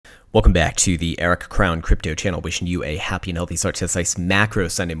Welcome back to the Eric Krown Crypto channel. Wishing you a happy and healthy start to this nice macro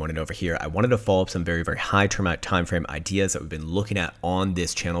Sunday morning over here. I wanted to follow up some very high time frame ideas that we've been looking at on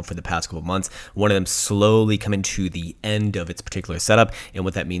this channel for the past couple of months. One of them slowly coming to the end of its particular setup and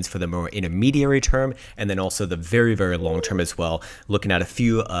what that means for the more intermediary term, and then also the very long term as well. Looking at a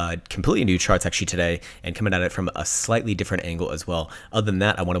few completely new charts actually today and coming at it from a slightly different angle as well. Other than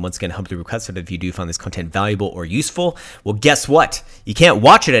that, I want to once again humbly request that if you do find this content valuable or useful, well, guess what? You can't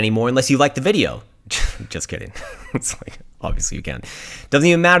watch it anymore unless you like the video. Just kidding. It's like, obviously you can. Doesn't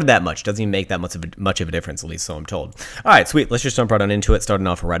even matter that much. Doesn't even make that much of a difference, at least so I'm told. All right, sweet. Let's just jump right on into it. Starting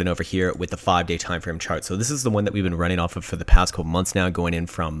off right in over here with the 5-day time frame chart. So this is the one that we've been running off of for the past couple months now, going in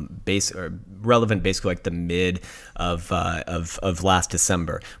from relevant basically like the mid of last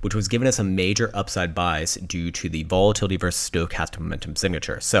December, which was giving us a major upside bias due to the volatility versus stochastic momentum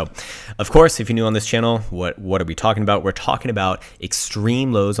signature. So, of course, if you're new on this channel, what are we talking about? We're talking about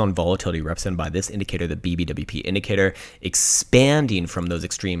extreme lows on volatility represented by this indicator, the BBWP indicator, expanding from those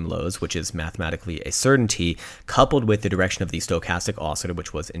extreme lows, which is mathematically a certainty, coupled with the direction of the stochastic oscillator,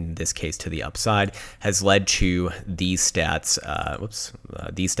 which was in this case to the upside, has led to these stats,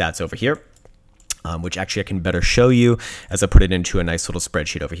 these stats over here. Which actually I can better show you as I put it into a nice little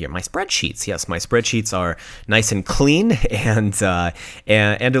spreadsheet over here. My spreadsheets, yes, my spreadsheets are nice and clean and a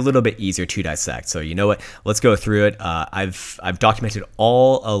little bit easier to dissect. So you know what? Let's go through it. I've documented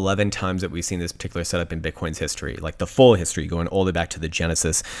all 11 times that we've seen this particular setup in Bitcoin's history, like the full history, going all the way back to the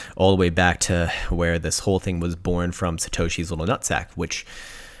genesis, all the way back to where this whole thing was born from Satoshi's little nutsack, which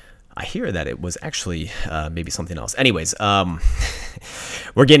I hear that it was actually maybe something else. Anyways,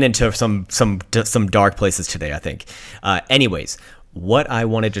 we're getting into some dark places today, I think. Anyways, what I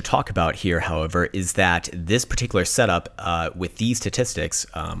wanted to talk about here, however, is that this particular setup with these statistics,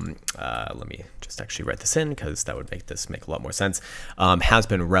 let me just actually write this in because that would make this make a lot more sense, has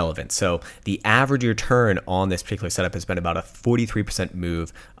been relevant. So the average return on this particular setup has been about a 43%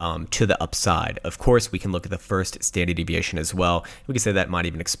 move to the upside. Of course, we can look at the first standard deviation as well. We can say that might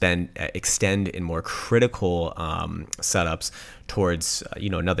even extend in more critical setups towards,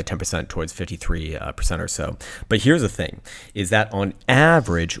 another 10% towards 53% or so. But here's the thing, is that on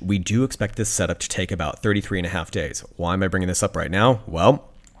average, we do expect this setup to take about 33.5 days. Why am I bringing this up right now? Well,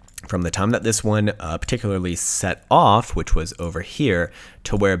 from the time that this one particularly set off, which was over here,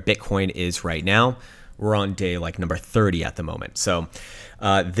 to where Bitcoin is right now, we're on day like number 30 at the moment. So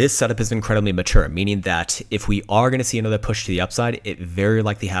this setup is incredibly mature, meaning that if we are going to see another push to the upside, it very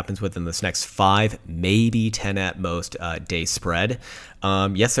likely happens within this next 5, maybe 10 at most day spread.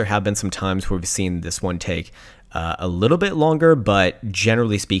 Yes, there have been some times where we've seen this one take a little bit longer, but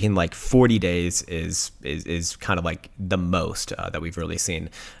generally speaking, like 40 days is kind of like the most that we've really seen,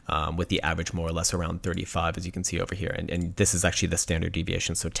 with the average more or less around 35, as you can see over here. And this is actually the standard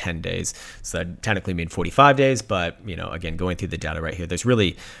deviation, so 10 days. So that technically mean 45 days, but again, going through the data right here, there's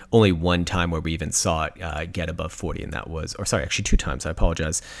really only one time where we even saw it get above 40, and that was, or sorry, actually 2 times, I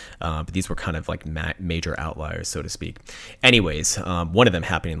apologize. But these were kind of like major outliers, so to speak. Anyways, one of them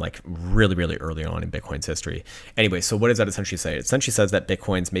happening like really early on in Bitcoin's history. Anyway, so what does that essentially say? It essentially says that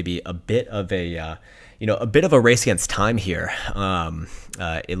Bitcoin's maybe a bit of a race against time here.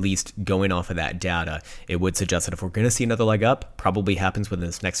 At least going off of that data, it would suggest that if we're going to see another leg up, probably happens within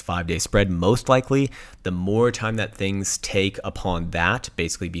this next 5-day spread. Most likely, the more time that things take upon that,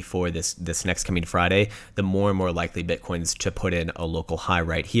 basically before this next coming Friday, the more and more likely Bitcoin's to put in a local high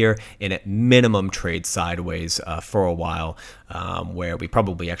right here, and at minimum trade sideways for a while, where we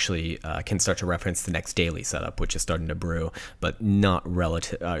probably actually can start to reference the next daily setup, which is starting to brew, but not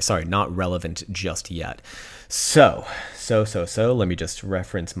relevant just yet. So let me just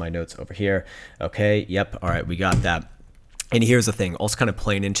reference my notes over here. Okay, yep, all right, we got that. And here's the thing, also kind of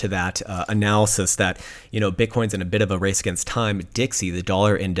playing into that analysis that, Bitcoin's in a bit of a race against time. Dixie, the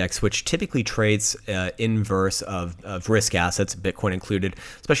dollar index, which typically trades inverse of risk assets, Bitcoin included,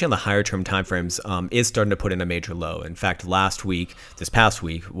 especially on the higher term timeframes, is starting to put in a major low. In fact, this past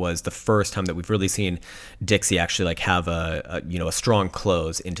week was the first time that we've really seen Dixie actually like have a strong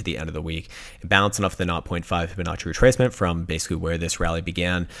close into the end of the week, bouncing off the 0.5 Fibonacci retracement from basically where this rally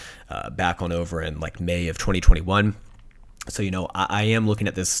began back on over in like May of 2021. So, I am looking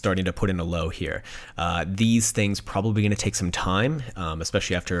at this starting to put in a low here. These things probably going to take some time,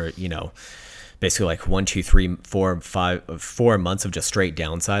 especially after, basically like 1, 2, 3, 4, 5, 4 months of just straight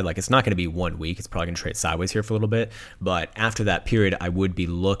downside. Like, it's not going to be 1 week. It's probably going to trade sideways here for a little bit. But after that period, I would be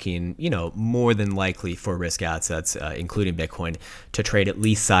looking, more than likely for risk assets, including Bitcoin, to trade at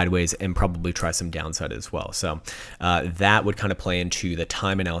least sideways and probably try some downside as well. So that would kind of play into the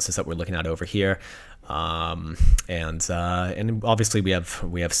time analysis that we're looking at over here. And obviously we have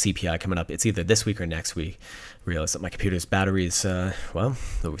CPI coming up. It's either this week or next week. Realize that my computer's batteries, well,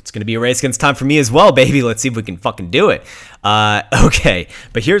 it's going to be a race against time for me as well, baby. Let's see if we can fucking do it. Okay,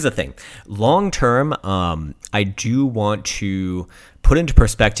 but here's the thing. Long term, I do want to put into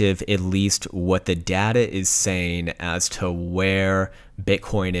perspective at least what the data is saying as to where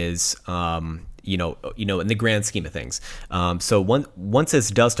Bitcoin is, in the grand scheme of things. So once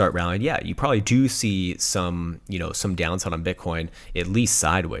this does start rallying, yeah, you probably do see some downside on Bitcoin, at least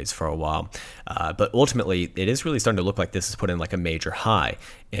sideways for a while. But ultimately, it is really starting to look like this is put in like a major high.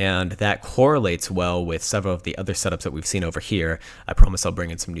 And that correlates well with several of the other setups that we've seen over here. I promise I'll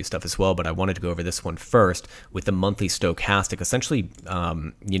bring in some new stuff as well, but I wanted to go over this one first with the monthly stochastic, essentially,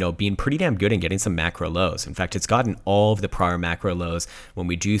 being pretty damn good and getting some macro lows. In fact, it's gotten all of the prior macro lows when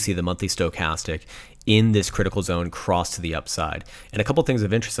we do see the monthly stochastic in this critical zone cross to the upside. And a couple things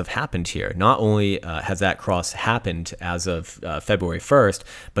of interest have happened here. Not only has that cross happened as of February 1st,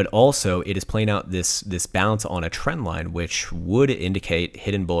 but also it is playing out this bounce on a trend line, which would indicate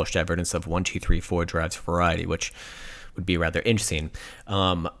hidden bullish divergence of 1, 2, 3, 4 drives variety, which would be rather interesting.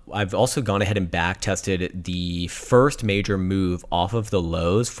 I've also gone ahead and back tested the first major move off of the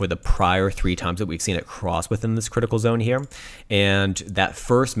lows for the prior 3 times that we've seen it cross within this critical zone here. And that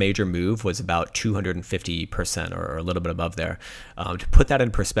first major move was about 250% or a little bit above there. To put that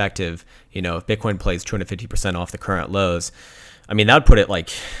in perspective, if Bitcoin plays 250% off the current lows, I mean, that would put it like,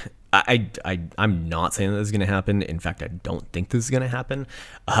 I'm not saying that this is going to happen. In fact, I don't think this is going to happen.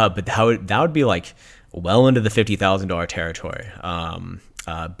 But that would be like well into the $50,000 territory.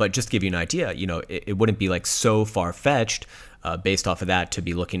 But just to give you an idea, it wouldn't be like so far-fetched based off of that to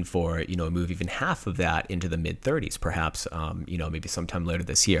be looking for, a move even half of that into the mid-30s, perhaps, maybe sometime later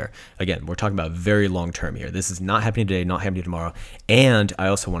this year. Again, we're talking about very long term here. This is not happening today, not happening tomorrow. And I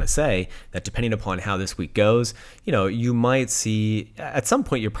also want to say that depending upon how this week goes, you might see at some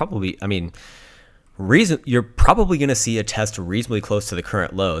point you're probably going to see a test reasonably close to the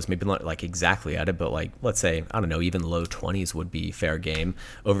current lows, maybe not like exactly at it, but like, let's say, I don't know, even low 20s would be fair game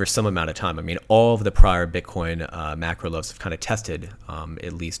over some amount of time. I mean, all of the prior Bitcoin macro lows have kind of tested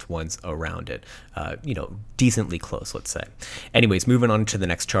at least once around it, decently close, let's say. Anyways, moving on to the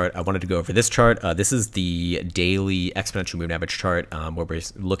next chart, I wanted to go over this chart. This is the daily exponential moving average chart where we're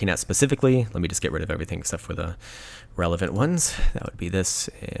looking at specifically. Let me just get rid of everything except for the relevant ones. That would be this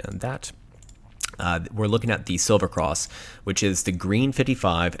and that. We're looking at the silver cross, which is the green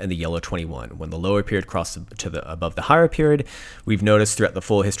 55 and the yellow 21. When the lower period crossed to above the higher period, we've noticed throughout the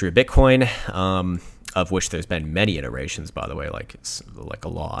full history of Bitcoin, of which there's been many iterations, by the way, like it's like a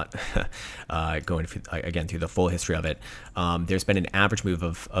lot, going again through the full history of it. There's been an average move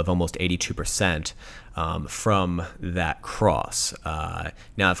of almost 82% from that cross.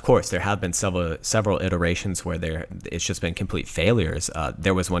 Now, of course, there have been several iterations where it's just been complete failures.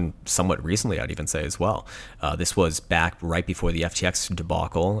 There was one somewhat recently, I'd even say as well. This was back right before the FTX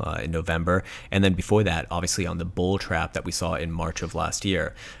debacle in November, and then before that, obviously on the bull trap that we saw in March of last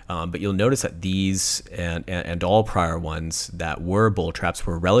year. But you'll notice that these and all prior ones that were bull traps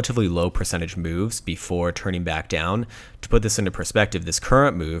were relatively low percentage moves before turning back down. To put this into perspective, this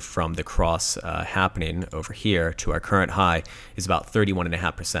current move from the cross happening over here to our current high is about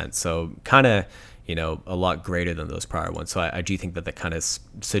 31.5%. So kind of, a lot greater than those prior ones. So I do think that kind of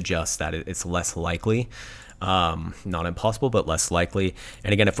suggests that it's less likely. Not impossible, but less likely.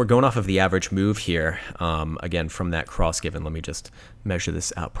 And again, if we're going off of the average move here, again, from that cross given, let me just measure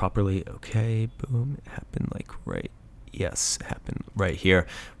this out properly. Okay, boom, it happened like right. Yes, happened right here.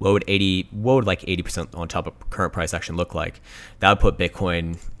 What would like 80% on top of current price action look like? That would put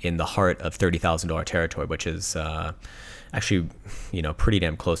Bitcoin in the heart of $30,000 territory, which is actually, pretty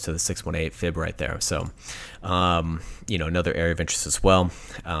damn close to the 618 fib right there. So, another area of interest as well.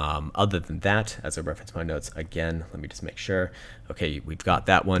 Other than that, as I reference my notes again, let me just make sure. Okay, we've got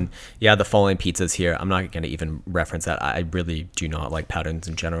that one. Yeah, the falling pizzas here. I'm not going to even reference that. I really do not like patterns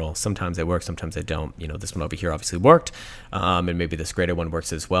in general. Sometimes they work, sometimes they don't. This one over here obviously worked, and maybe this greater one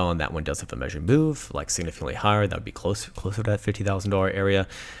works as well. And that one does have a measured move, like significantly higher. That would be closer to that $50,000 area.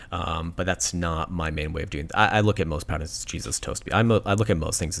 But that's not my main way of doing it. I look at most patterns as Jesus toast. I look at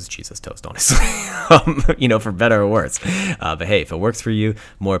most things as Jesus toast, honestly. For better or worse. But hey, if it works for you,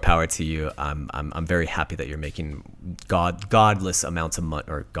 more power to you. I'm very happy that you're making godless amounts of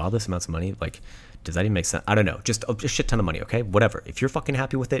money. Like, does that even make sense? I don't know. Just a shit ton of money. Okay, whatever. If you're fucking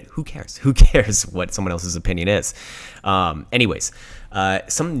happy with it, who cares? Who cares what someone else's opinion is? Anyways,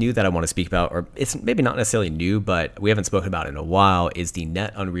 something new that I want to speak about, or it's maybe not necessarily new, but we haven't spoken about it in a while, is the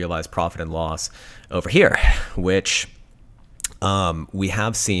net unrealized profit and loss over here, which We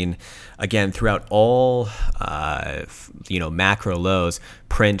have seen, again, throughout all, macro lows,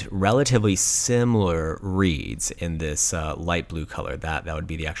 print relatively similar reads in this light blue color. That would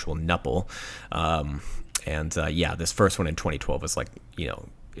be the actual nupple. Yeah, this first one in 2012 was like,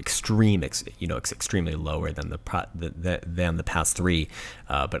 extremely lower than the past three,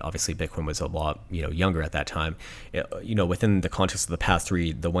 but obviously Bitcoin was a lot younger at that time. Within the context of the past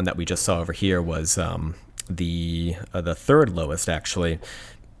three, the one that we just saw over here was the third lowest actually.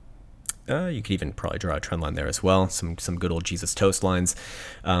 You could even probably draw a trend line there as well, some good old Jesus toast lines,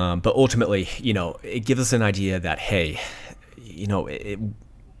 but ultimately it gives us an idea that, hey,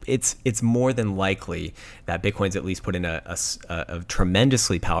 it's more than likely that Bitcoin's at least put in a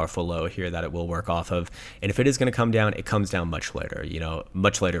tremendously powerful low here that it will work off of. And if it is going to come down, it comes down much later,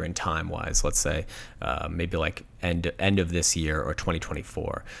 much later in time wise, let's say, maybe like end of this year or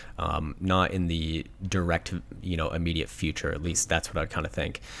 2024, not in the direct, immediate future. At least that's what I'd kind of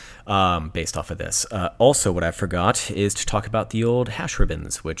think, based off of this. Also, what I forgot is to talk about the old hash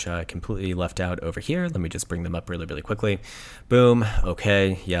ribbons, which I completely left out over here. Let me just bring them up really, really quickly. Boom.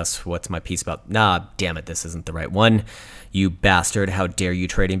 Okay. Yes. What's my piece about? Nah, damn it. This isn't the right one. You bastard. How dare you,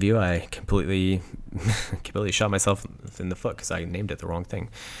 TradingView? I completely shot myself in the foot because I named it the wrong thing.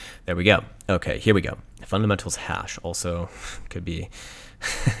 There we go. Okay, here we go. Fundamentals hash also could be,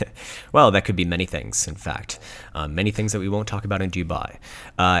 well, that could be many things, in fact. Many things that we won't talk about in Dubai.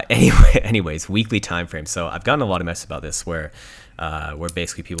 Anyways, weekly time frame. So I've gotten a lot of messages about this where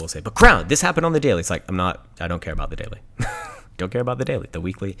basically people will say, but Krown, this happened on the daily. It's like, I don't care about the daily. Don't care about the daily. The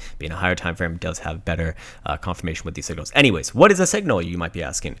weekly, being a higher time frame, does have better confirmation with these signals. Anyways, what is a signal, you might be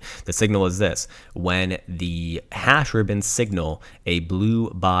asking? The signal is this: when the hash ribbons signal a blue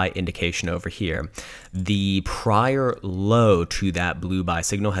buy indication over here, the prior low to that blue buy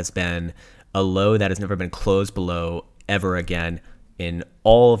signal has been a low that has never been closed below ever again in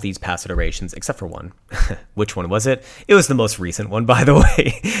all of these past iterations, except for one. Which one was it? It was the most recent one, by the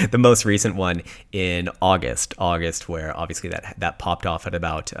way. The most recent one in August, where obviously that popped off at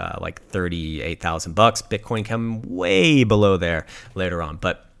about like 38,000 bucks. Bitcoin came way below there later on,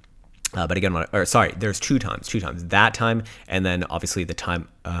 but again, there's two times. That time, and then obviously the time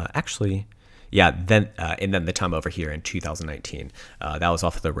and then the time over here in 2019, that was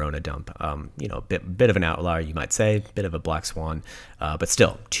off of the Rona dump. Bit of an outlier, you might say, bit of a black swan, but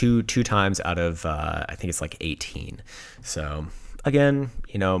still two times out of I think it's like 18. So again,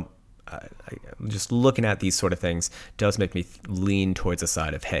 just looking at these sort of things does make me lean towards the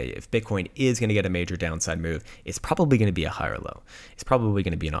side of, hey, if Bitcoin is going to get a major downside move, it's probably going to be a higher low. It's probably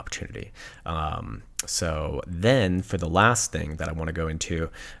going to be an opportunity. So then for the last thing that I want to go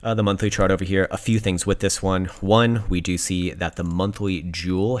into, the monthly chart over here, a few things with this one. One, we do see that the monthly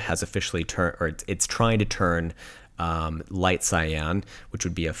jewel has officially turned, or it's trying to turn light cyan, which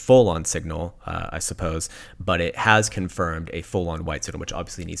would be a full-on signal, I suppose, but it has confirmed a full-on white signal, which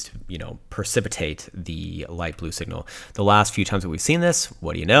obviously needs to, precipitate the light blue signal. The last few times that we've seen this,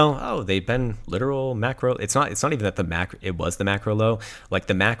 what do you know? Oh, they've been literal macro. It's not even that it was the macro low. Like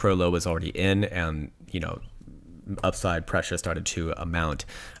the macro low was already in, and upside pressure started to amount.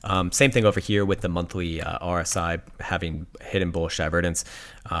 Same thing over here with the monthly RSI having hidden bullish divergence.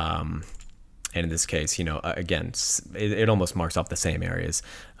 And in this case, again, it almost marks off the same areas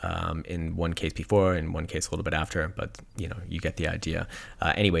in one case before, in one case a little bit after, but you get the idea.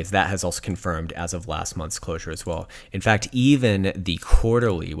 Anyways, that has also confirmed as of last month's closure as well. In fact, even the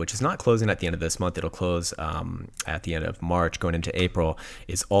quarterly, which is not closing at the end of this month, it'll close at the end of March going into April,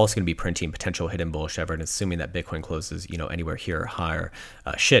 is also going to be printing potential hidden bullish divergence, assuming that Bitcoin closes anywhere here or higher.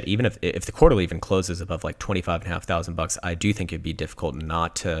 Even if the quarterly even closes above like 25,500 bucks, I do think it'd be difficult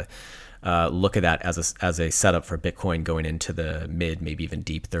not to look at that as a setup for Bitcoin going into the mid, maybe even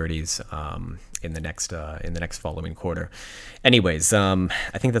deep 30s in the next following quarter. Anyways, I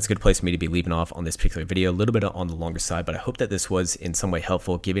think that's a good place for me to be leaving off on this particular video. A little bit on the longer side, but I hope that this was in some way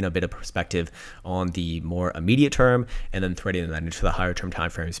helpful, giving a bit of perspective on the more immediate term, and then threading that into the higher term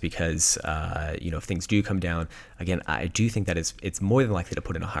timeframes. Because if things do come down, again, I do think that it's more than likely to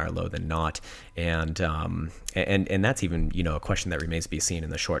put in a higher low than not, and that's even a question that remains to be seen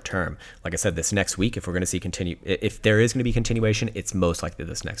in the short term. Like I said, this next week, if we're going to see if there is going to be continuation, it's most likely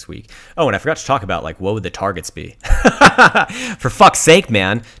this next week. Oh, and I forgot to talk about what would the targets be? For fuck's sake,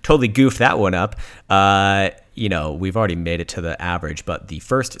 man, totally goofed that one up. We've already made it to the average, but the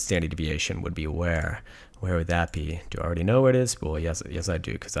first standard deviation would be where? Where would that be? Do I already know where it is? Well, yes I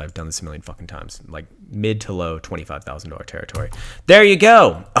do, because I've done this a million fucking times. Like mid to low $25,000 territory. There you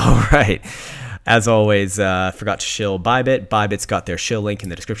go. All right. As always, forgot to shill ByBit. ByBit's got their shill link in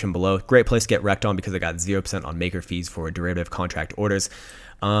the description below. Great place to get wrecked on because they got 0% on maker fees for derivative contract orders.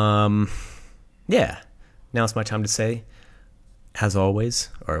 Yeah, now it's my time to say, as always,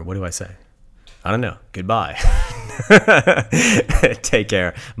 or what do I say? I don't know. Goodbye. Take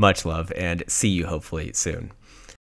care. Much love, and see you hopefully soon.